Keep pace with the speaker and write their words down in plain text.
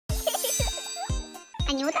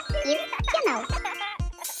Anuta Kids Channel.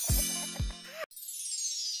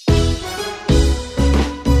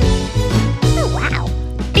 Oh, wow!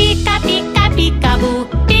 Pika pika peekaboo,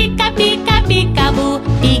 pika pika peekaboo,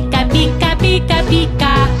 pika pika pika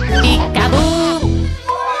pika, peekaboo.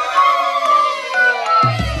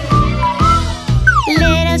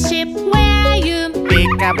 Little sheep, where are you?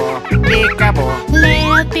 Peekaboo, peekaboo.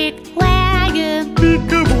 Little pig, where are you?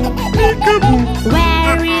 Peekaboo, peekaboo.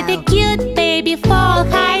 Where is the cute baby fall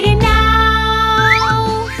hiding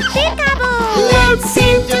now? Peekaboo! Let's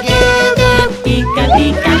sing together. Pika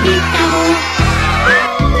pika peekaboo.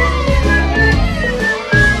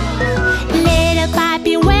 Little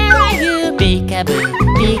puppy, where are you? Peekaboo,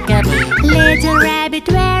 peekaboo. Little rabbit,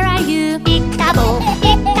 where are you? Peekaboo,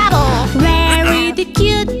 peekaboo. Where is the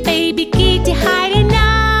cute baby kitty hiding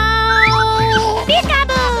now?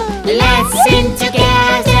 Peekaboo! Let's sing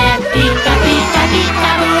together. Pika pika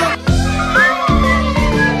peekaboo.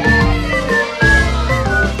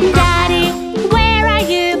 Daddy, where are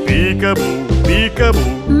you? Peekaboo, peekaboo.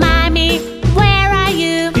 Mommy, where are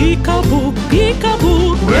you? Peekaboo,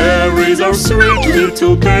 peekaboo. Where is our sweet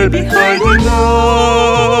little baby hiding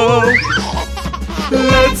now?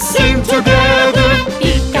 Let's sing together.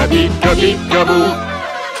 Pika pika peekaboo.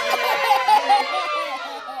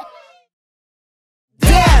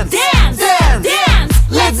 Dance, Dance, dance,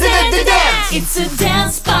 dance. Let's dance the dance. It's a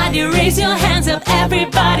dance party. Raise your hands up,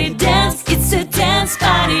 everybody dance. It's a dance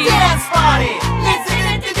party. Dance party. Let's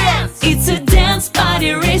dance the dance. It's a dance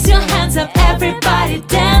party. Raise your hands up, everybody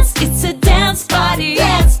dance. It's a dance party.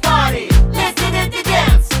 Dance party. Let's dance the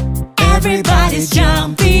dance. Everybody's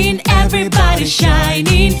jumping, everybody's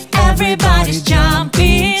shining, everybody's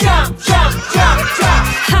jumping. Jump, jump, jump, jump.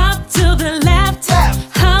 Hop to the left,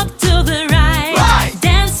 Left. hop to the right. Right.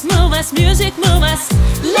 Dance, move us, music, move us.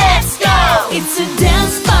 Let's go. It's a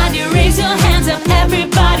dance party. Raise your hands up,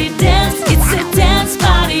 everybody dance. It's a dance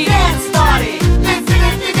party. Dance party. Let's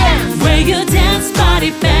dance the dance. Wear your dance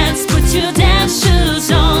party pants, put your dance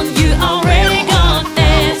shoes on. You already got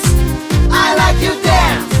this. I like you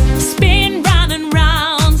dance. Spin round and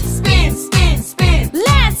round. Spin, spin, spin.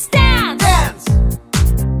 Let's dance. Dance.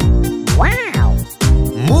 Wow!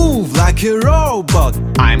 Move like a robot.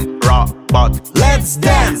 I'm robot. Let's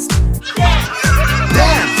dance. Dance.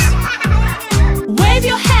 Dance. Wave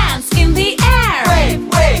your hands in the air. Wave,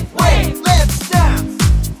 wave, wave. Let's dance.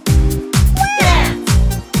 Dance.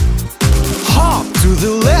 Hop to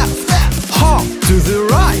the left. Hop to the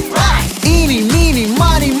right. Right. Eeny, meeny,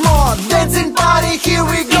 miny, more. Dancing party, here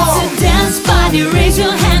we go. It's a dance party. Raise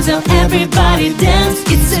your hands up, everybody dance.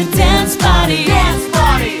 It's a dance party. Dance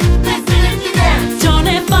party. Let's dance the dance. Don't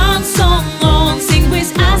have fun song on. Sing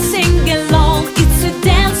with us, sing along. It's a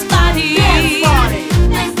dance party. Dance party.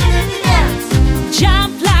 Let's dance the dance.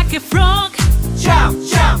 Jump like a frog. Jump,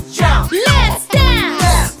 jump, jump. Let's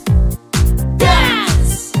dance.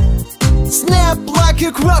 Dance. Snap like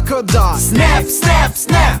a crocodile. Snap, snap,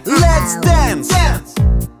 snap. Let's dance. Dance.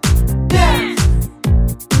 Dance.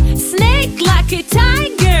 Snake like a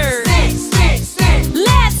tiger. Snake, snake, snake.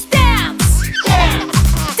 Let's dance.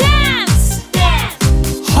 Dance. Dance.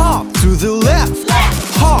 Dance. Hop to the left.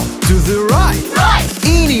 Left. Hop to the right. Right.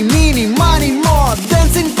 Eeny, meeny, miny, more.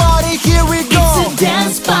 Dancing party, here we go. It's a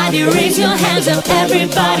dance party. Raise your hands up,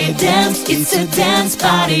 everybody dance. It's a dance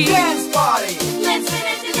party. Dance party. Let's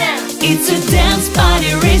dance the dance. It's a dance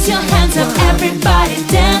party. Raise your hands up, everybody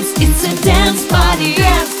dance. It's a dance party.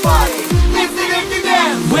 Dance party. Let's dance the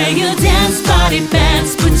dance. Wear your dance party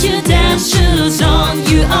pants, put your dance shoes on.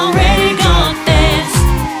 You already got this.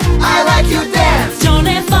 I like you dance. Don't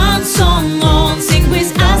have fun song on. Sing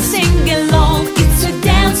with us, sing along. It's a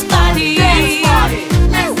dance party. Dance party.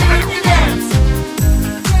 Let's dance the dance.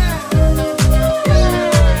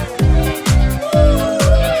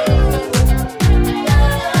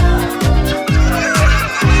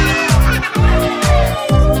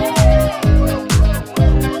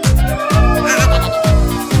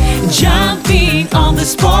 Jumping on the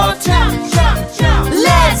spot. Jump, jump, jump.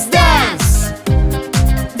 Let's dance.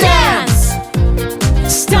 Dance.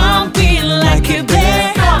 Stomping like a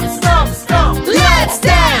bear. Stomp, stomp, stomp. Let's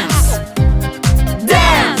dance.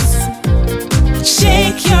 Dance.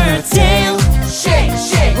 Shake your tail. Shake,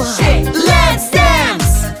 shake, shake. Let's dance.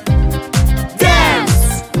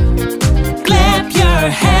 Dance. Clap your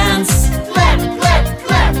hands. Clap, clap,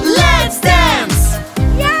 clap. Let's dance.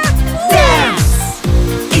 Dance.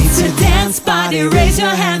 It's a dance party. Raise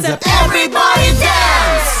your hands up. Everybody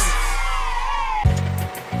dance.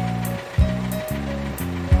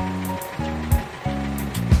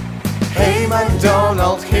 Hey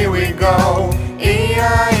McDonald, here we go.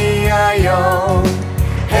 E-I-E-I-O.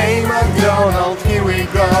 Hey McDonald, here we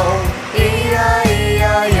go.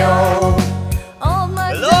 E-I-E-I-O. Old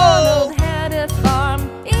MacDonald had a farm,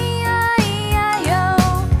 E-I-E-I-O.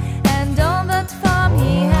 And on that farm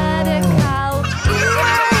he had a cow,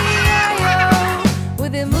 E-I-E-I-O.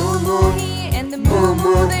 With a moo moo here and a moo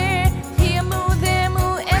moo there, here moo there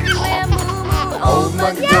moo, everywhere moo moo. Old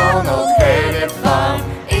MacDonald had a farm.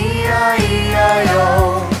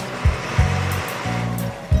 E-I-E-I-O.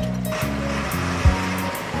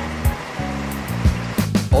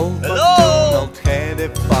 Old MacDonald had a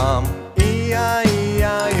farm.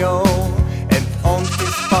 E-I-E-I-O. And on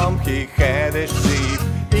his farm he had a sheep.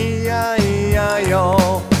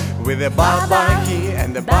 E-I-E-I-O. With a ba-ba here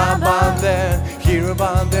and a ba-ba there, here a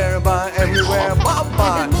ba, there a ba, everywhere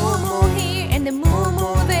ba-ba. With a moo moo here and a moo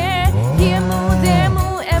moo there, here moo there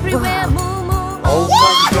moo, everywhere moo moo. Old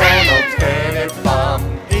MacDonald had a farm.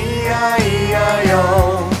 E-I-E-I-O.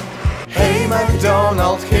 Hey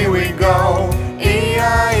MacDonald, here we go.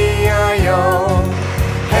 E-I-E-I-O.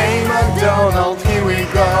 Hey MacDonald, here we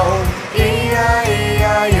go.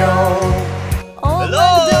 E-I-E-I-O. Old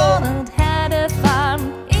MacDonald had a farm,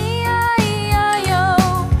 E-I-E-I-O.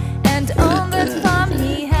 And on that farm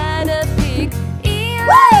he had a pig,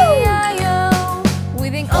 E-I-E-I-O.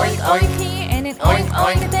 With an oink oink here and an oink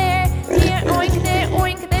oink there, here oink there,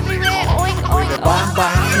 oink everywhere, oink oink The ba-ba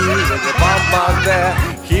here, with the ba-ba there,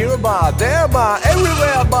 here a ba, there a ba,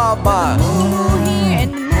 everywhere ba-ba. moo moo here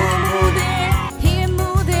and moo moo there, here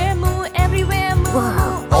moo there moo, everywhere moo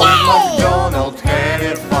moo. Old MacDonald had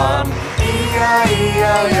a farm.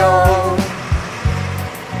 E-I-E-I-O.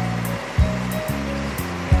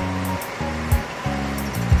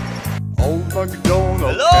 Old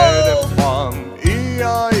MacDonald had a farm.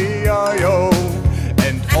 E-I-E-I-O.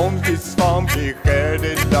 And on his farm he had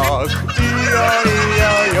a dog.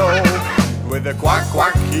 E-I-E-I-O. With a quack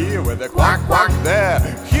quack here, with a quack quack there,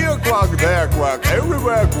 here quack, there quack,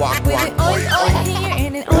 everywhere quack With quack. an oink oink here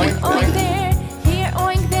and an oink oink there, here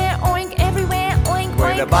oink there, oink everywhere, oink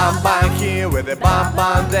With a oink. ba-ba here, with a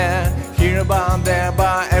ba-ba there, here a ba, there a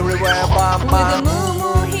ba, everywhere With a ba-ba. moo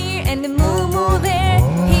moo here and a moo moo there,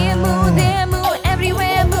 here moo there moo,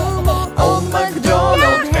 everywhere moo moo. Old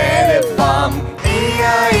MacDonald had a farm.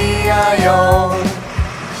 E-I-E-I-O.